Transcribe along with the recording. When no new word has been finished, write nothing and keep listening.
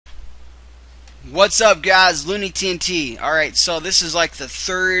What's up, guys? Looney TNT. Alright, so this is like the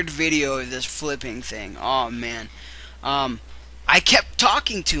third video of this flipping thing. Oh man. I kept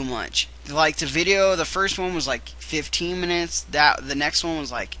talking too much. Like the first one was like 15 minutes, the next one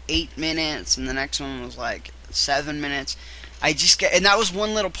was like 8 minutes, and the next one was like 7 minutes. And that was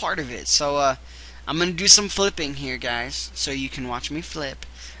one little part of it. So I'm gonna do some flipping here, guys, so you can watch me flip.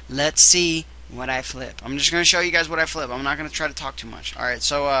 Let's see what I flip. I'm just gonna show you guys what I flip. I'm not gonna try to talk too much. Alright,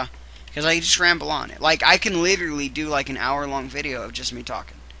 so because I just ramble on it. Like, I can literally do like an hour-long video of just me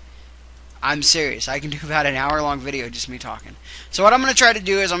talking. I'm serious. I can do about an hour-long video of just me talking. So what I'm going to try to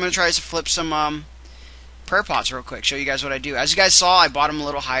do is I'm going to try to flip some prayer pots real quick. Show you guys what I do. As you guys saw, I bought them a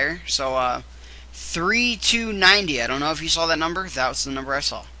little higher. So 3290. I don't know if you saw that number. That was the number I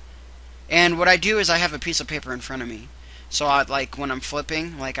saw. And what I do is I have a piece of paper in front of me. So like when I'm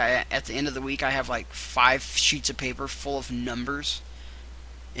flipping, like at the end of the week, I have like 5 sheets of paper full of numbers.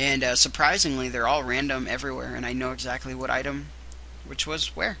 And surprisingly, they're all random everywhere, and I know exactly what item, which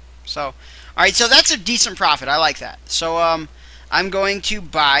was where. So, alright, so that's a decent profit. I like that. So, I'm going to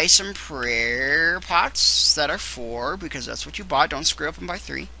buy some prayer pots that are 4, because that's what you bought. Don't screw up and buy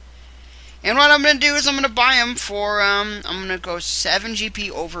 3. And what I'm going to do is I'm going to buy them for, I'm going to go 7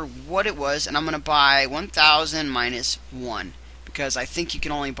 GP over what it was, and I'm going to buy 1,000 minus 1, because I think you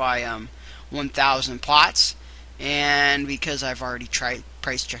can only buy 1,000 pots. And because I've already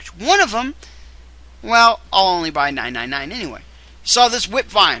price checked one of them, well, I'll only buy 999 anyway. So this whip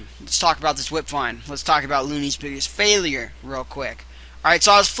vine. Let's talk about this whip vine. Let's talk about Looney's biggest failure real quick. Alright,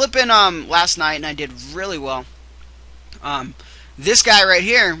 so I was flipping last night and I did really well. This guy right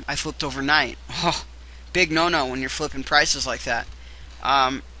here, I flipped overnight. Oh, big no-no when you're flipping prices like that.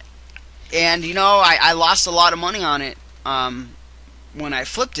 And you know, I lost a lot of money on it when I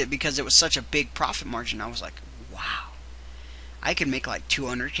flipped it because it was such a big profit margin. I was like, wow, I could make like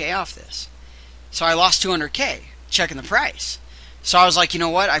 200K off this. So I lost 200K checking the price. So I was like, you know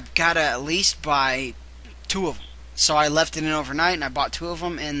what? I've got to at least buy 2 of them. So I left it in overnight and I bought 2 of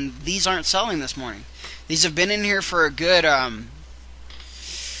them, and these aren't selling this morning. These have been in here for a good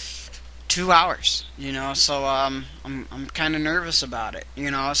 2 hours, you know, so I'm kind of nervous about it,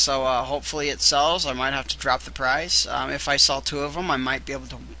 you know, so hopefully it sells. I might have to drop the price. If I sell 2 of them, I might be able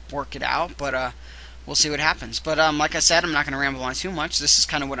to work it out, but we'll see what happens. But like I said, I'm not going to ramble on too much. This is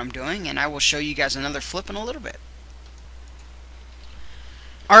kind of what I'm doing, and I will show you guys another flip in a little bit.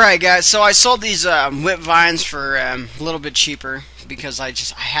 Alright guys, so I sold these whip vines for a little bit cheaper because I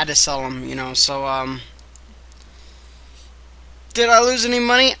had to sell them, you know, so did I lose any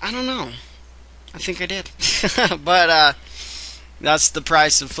money? I don't know. I think I did. But that's the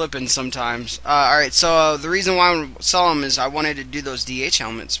price of flipping sometimes. Alright, so the reason why I sell them is I wanted to do those DH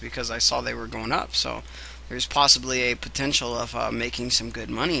helmets because I saw they were going up. So there's possibly a potential of making some good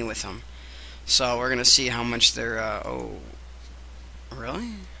money with them. So we're going to see how much they're... oh,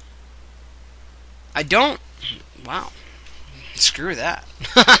 really? I don't... Wow. Screw that.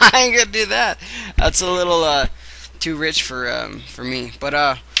 I ain't going to do that. That's a little... too rich for me,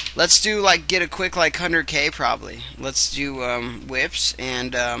 but let's do like get a quick like 100K probably. Let's do whips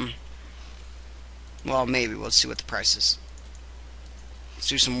and well, maybe let's see what the price is. Let's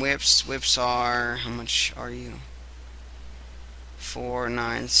do some whips. Whips are, how much are you?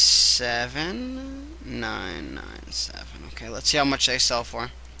 497,997. Okay, let's see how much they sell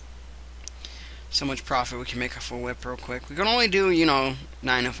for. So much profit we can make off a whip real quick. We can only do, you know,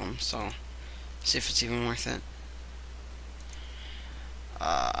 9 of them, so see if it's even worth it.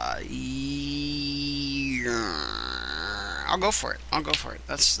 Yeah, I'll go for it. I'll go for it.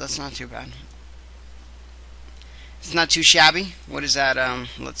 That's not too bad. It's not too shabby. What is that?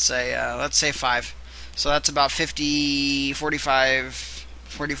 Let's say 5. So that's about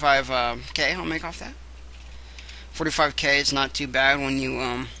 45K. I'll make off that. 45K is not too bad when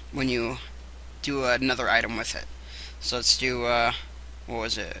you do another item with it. So let's do what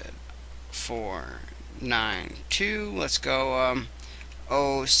was it? 492. Let's go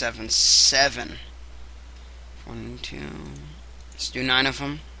 077. 1, 2. Let's do 9 of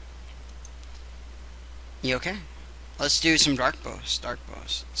them. You okay? Let's do some dark bows. Dark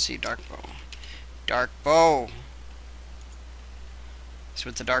bows. Let's see, dark bow. Dark bow. That's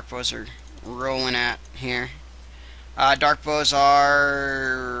what the dark bows are rolling at here. Dark bows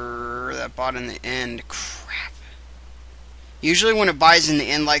are that bought in the end. Crap. Usually when it buys in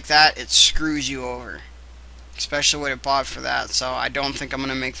the end like that, it screws you over. Especially what it bought for that, so I don't think I'm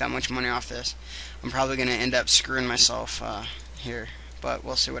going to make that much money off this. I'm probably going to end up screwing myself here, but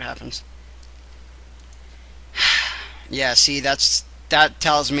we'll see what happens. Yeah, see, that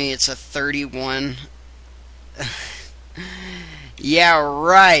tells me it's a 31. Yeah,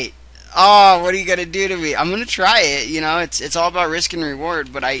 right. Oh, what are you gonna do to me? I'm gonna try it. You know, it's all about risk and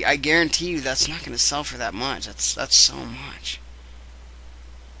reward. But I guarantee you that's not gonna sell for that much. That's so much.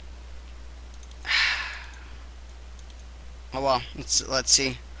 Oh well, let's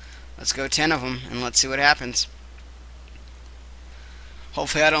see. Let's go 10 of them and let's see what happens.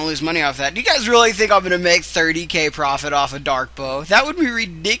 Hopefully I don't lose money off that. Do you guys really think I'm going to make 30k profit off a dark bow? That would be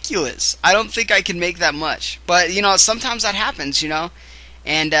ridiculous. I don't think I can make that much. But, you know, sometimes that happens, you know.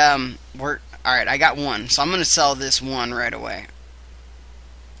 And, alright, I got one. So I'm going to sell this one right away.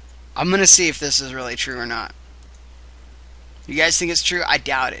 I'm going to see if this is really true or not. You guys think it's true? I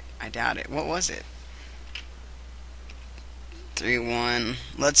doubt it. I doubt it. What was it? 3-1.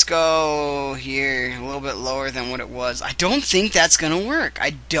 Let's go here a little bit lower than what it was. I don't think that's gonna work.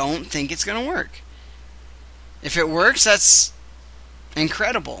 I don't think it's gonna work. If it works, that's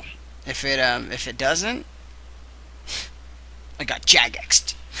incredible. If it doesn't, I got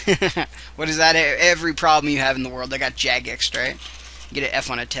Jagexed. What is that? Every problem you have in the world, I got Jagexed, right? Get an F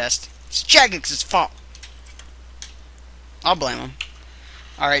on a test. It's Jagex's fault. I'll blame him.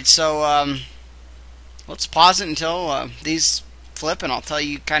 All right, so let's pause it until these flip, and I'll tell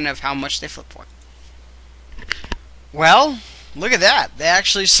you kind of how much they flip for. Well, look at that. They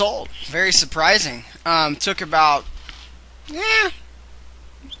actually sold. Very surprising. Took about,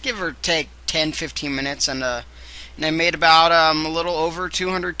 give or take 10-15 minutes, and they made about a little over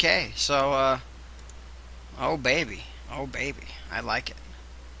 200k. So, oh baby, I like it.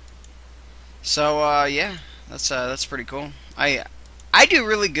 So, yeah, that's pretty cool. I do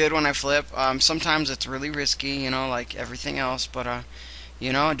really good when I flip. Sometimes it's really risky, you know, like everything else, but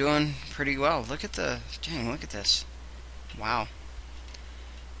you know, doing pretty well. Look at look at this. Wow.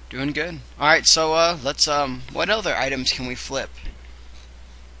 Doing good. Alright, so let's what other items can we flip?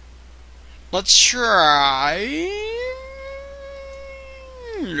 Let's try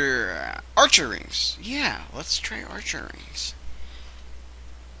archer rings. Yeah, let's try archer rings.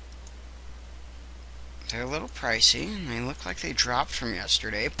 They're a little pricey, and they look like they dropped from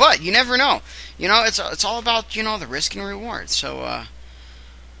yesterday. But you never know. You know, it's all about, you know, the risk and reward. So,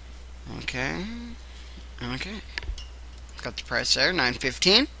 okay. Got the price there,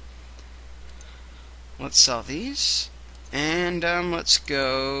 $9.15. Let's sell these, and let's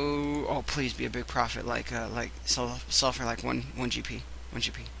go. Oh, please be a big profit, like sell for like one GP, 1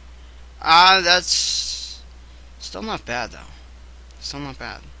 GP. That's still not bad though. Still not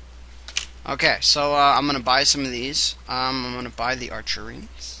bad. Okay, so I'm gonna buy some of these. I'm gonna buy the archer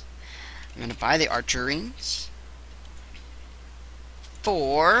rings. I'm gonna buy the archer rings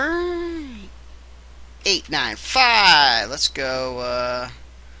for $8.95. Let's go.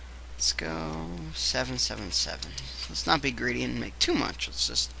 Let's go 777. Let's not be greedy and make too much. Let's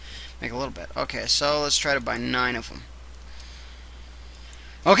just make a little bit. Okay, so let's try to buy 9 of them.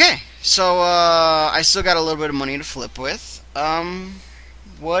 Okay, so I still got a little bit of money to flip with.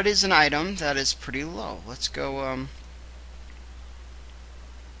 What is an item that is pretty low? Let's go,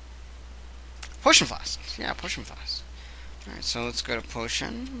 potion flask. Yeah, potion flask. Alright, so let's go to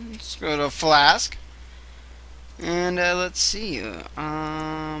potion. Let's go to flask. And, let's see. Let's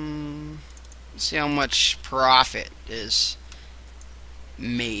see how much profit is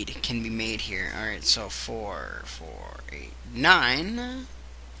can be made here. Alright, so 4, 8, 9.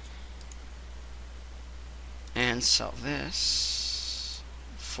 And sell this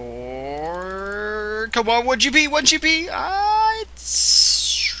for, come on, 1 GP, 1 GP.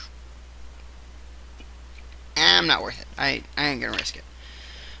 I'm not worth it. I ain't gonna risk it.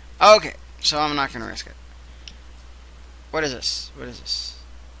 Okay, so I'm not gonna risk it. What is this? What is this?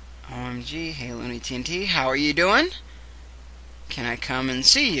 OMG, hey Looney TNT, how are you doing? Can I come and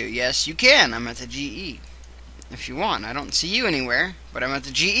see you? Yes, you can. I'm at the GE. If you want. I don't see you anywhere, but I'm at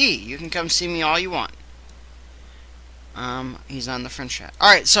the GE. You can come see me all you want. He's on the friend chat.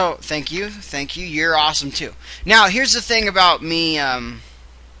 Alright, so, thank you. Thank you. You're awesome, too. Now, here's the thing about me, where's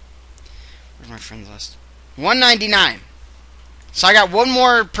my friends list? 199. So I got one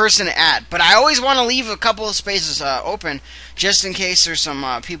more person to add, but I always want to leave a couple of spaces open, just in case there's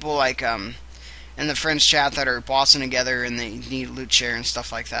some people like in the friends chat that are bossing together and they need loot share and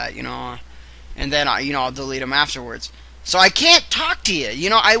stuff like that, you know. And then you know, I'll delete them afterwards. So I can't talk to you. You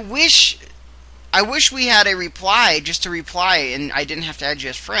know, I wish we had a reply, just to reply, and I didn't have to add you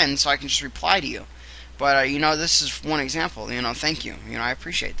as friends, so I can just reply to you. But you know, this is one example. You know, thank you. You know, I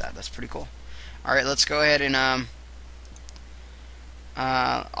appreciate that. That's pretty cool. All right, let's go ahead and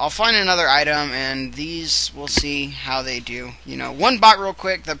I'll find another item, and these we'll see how they do. You know, one bought real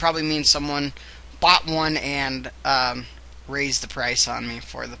quick. That probably means someone bought one and raised the price on me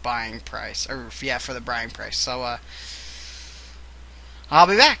for the buying price, or yeah, for the buying price. So I'll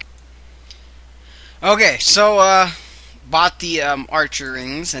be back. Okay, so bought the archer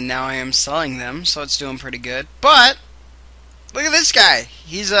rings, and now I am selling them, so it's doing pretty good. But look at this guy.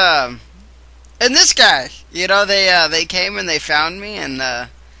 He's and this guy. You know, they came and they found me, and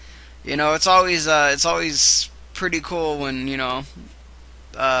you know, it's always pretty cool when, you know,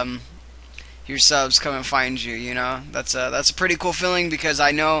 um your subs come and find you. You know, that's a pretty cool feeling, because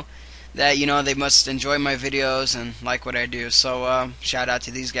I know that, you know, they must enjoy my videos and like what I do. So shout out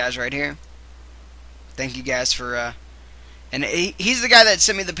to these guys right here. Thank you guys for and he's the guy that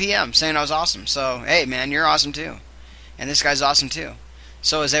sent me the PM saying I was awesome. So hey man, you're awesome too, and this guy's awesome too.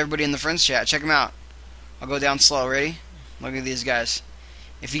 So is everybody in the friends chat. Check them out. I'll go down slow. Ready? Look at these guys.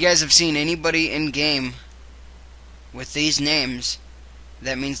 If you guys have seen anybody in game with these names,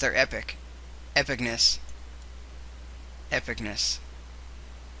 that means they're epic. Epicness. Epicness.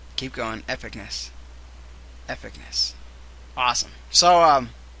 Keep going. Epicness. Epicness. Awesome. So,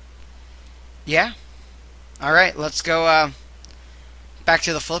 yeah. Alright, let's go back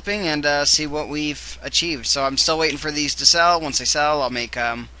to the flipping and see what we've achieved. So I'm still waiting for these to sell. Once they sell, I'll make,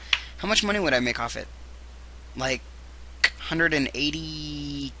 how much money would I make off it? Like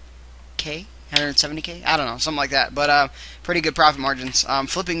 180K? 170K? I don't know, something like that. But pretty good profit margins.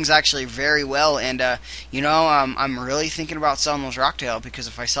 Flipping's actually very well, and you know, I'm really thinking about selling those rocktail, because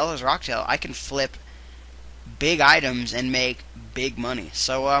if I sell those rocktail, I can flip big items and make big money.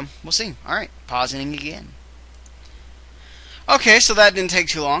 So we'll see. All right, pausing again. Okay, so that didn't take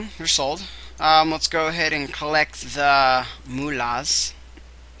too long. They're sold. Let's go ahead and collect the moolahs,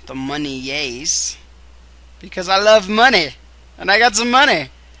 the money yays, because I love money, and I got some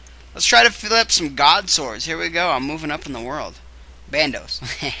money. Let's try to flip some god swords. Here we go. I'm moving up in the world. Bandos.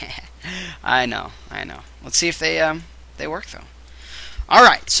 I know. Let's see if they work though. All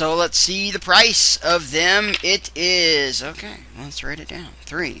right. So let's see the price of them. It is okay. Let's write it down.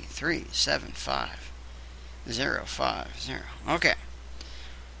 3375050. Okay.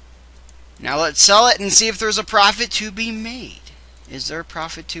 Now let's sell it and see if there's a profit to be made. Is there a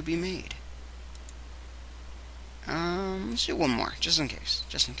profit to be made? Let's do one more, just in case.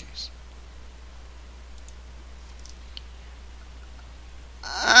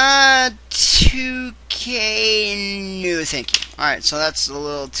 2K, no thank you. Alright, so that's a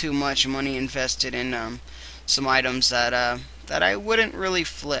little too much money invested in some items that that I wouldn't really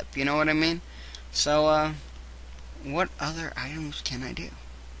flip, you know what I mean? So what other items can I do?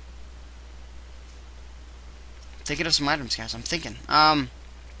 Thinking of some items, guys. I'm thinking.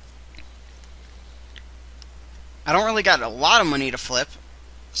 I don't really got a lot of money to flip,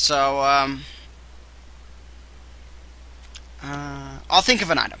 so I'll think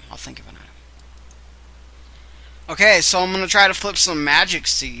of an item. Okay, so I'm gonna try to flip some magic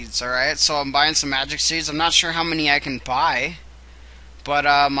seeds. All right, so I'm buying some magic seeds. I'm not sure how many I can buy, but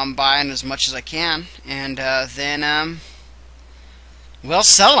I'm buying as much as I can, and then we'll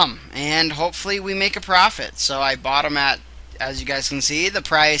sell them, and hopefully we make a profit. So I bought them at, as you guys can see, the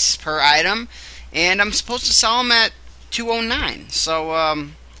price per item. And I'm supposed to sell them at 209. So,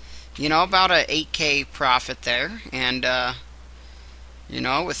 you know, about a 8K profit there. And, you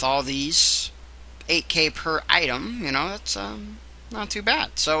know, with all these 8K per item, you know, that's not too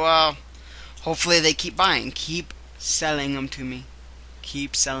bad. So, hopefully they keep buying. Keep selling them to me.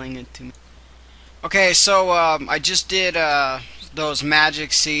 Keep selling it to me. Okay, so I just did those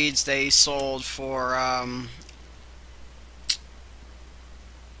magic seeds. They sold for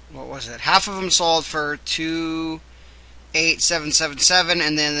what was it? Half of them sold for 28777,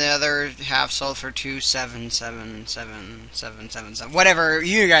 and then the other half sold for 2777777. Whatever,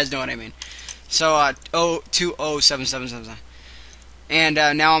 you guys know what I mean. So 20777. And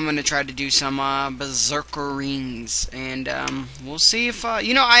now I'm gonna try to do some berserker rings, and we'll see if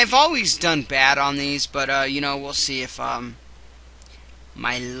you know, I've always done bad on these, but you know, we'll see if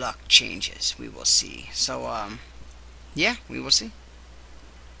my luck changes. We will see. So yeah, we will see.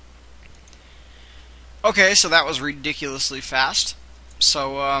 Okay, so that was ridiculously fast.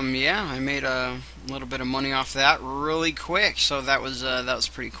 So yeah, I made a little bit of money off that really quick. So that was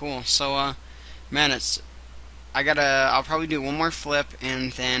pretty cool. So man, I'll probably do one more flip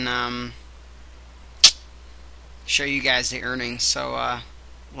and then show you guys the earnings. So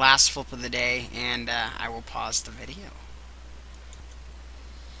last flip of the day, and I will pause the video.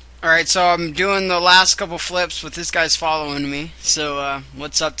 Alright, so I'm doing the last couple flips, but this guy's following me. So,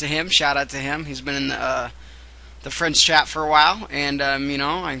 what's up to him? Shout out to him. He's been in the friends chat for a while, and, you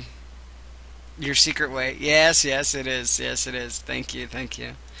know, your secret way. Yes, it is. Yes, it is. Thank you.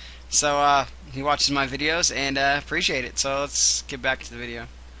 So, he watches my videos, and, appreciate it. So, let's get back to the video.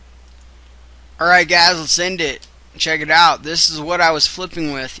 Alright, guys, let's end it. check it out. This is what I was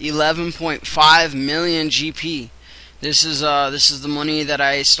flipping with. 11.5 million GP. This is the money that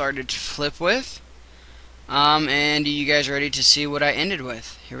I started to flip with. And you guys ready to see what I ended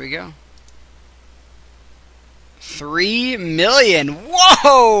with? Here we go. 3 million.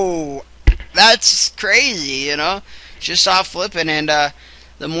 Whoa! That's crazy, you know? Just off flipping, and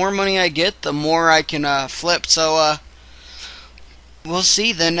the more money I get, the more I can flip. So we'll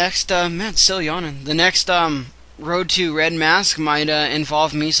see. The next man, still yawning. The next road to red mask might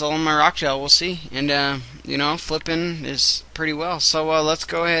involve me selling my rock gel. We'll see. And you know, flipping is pretty well. So let's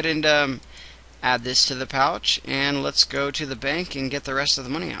go ahead and add this to the pouch, and let's go to the bank and get the rest of the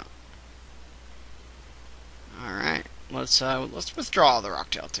money out. All right, let's withdraw the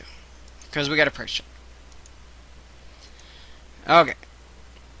rock gel too, because we got a price check. Okay,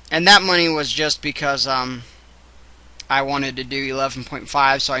 and that money was just because I wanted to do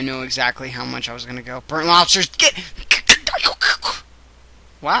 11.5, so I knew exactly how much I was gonna go. Burnt lobsters, get!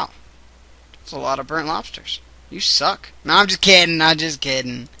 Wow, that's a lot of burnt lobsters. You suck. No, I'm just kidding. I'm just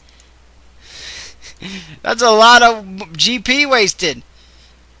kidding. That's a lot of GP wasted.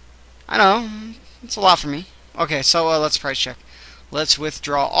 I know, it's a lot for me. Okay, so let's price check. Let's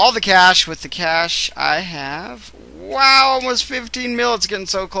withdraw all the cash. With the cash I have, wow, almost 15 mil. It's getting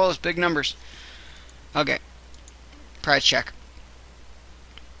so close. Big numbers. Okay, price check.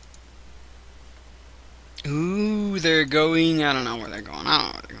 Ooh, they're going. I don't know where they're going. I don't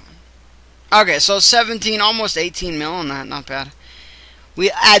know where they're going. Okay, so 17, almost 18 mil on that. Not bad. We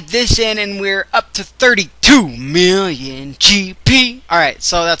add this in, and we're up to 32 million GP. Alright,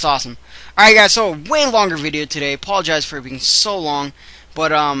 so that's awesome. Alright guys, so a way longer video today. Apologize for it being so long,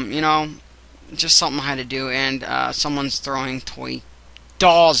 but you know, just something I had to do, and someone's throwing toy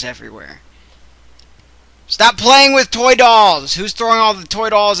dolls everywhere. Stop playing with toy dolls! Who's throwing all the toy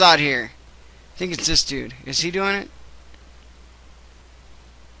dolls out here? I think it's this dude. Is he doing it?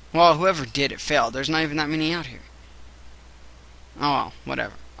 Well, whoever did it failed. There's not even that many out here. Oh well,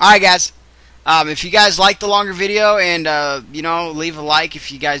 whatever. Alright guys, if you guys liked the longer video, and you know, leave a like. If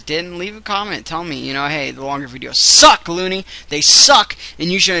you guys didn't, leave a comment. Tell me, you know, hey, the longer videos suck, loony. They suck,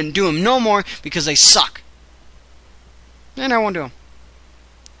 and you shouldn't do them no more because they suck. And I won't do them.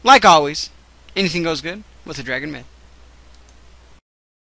 Like always, anything goes good with a Dragon Mid.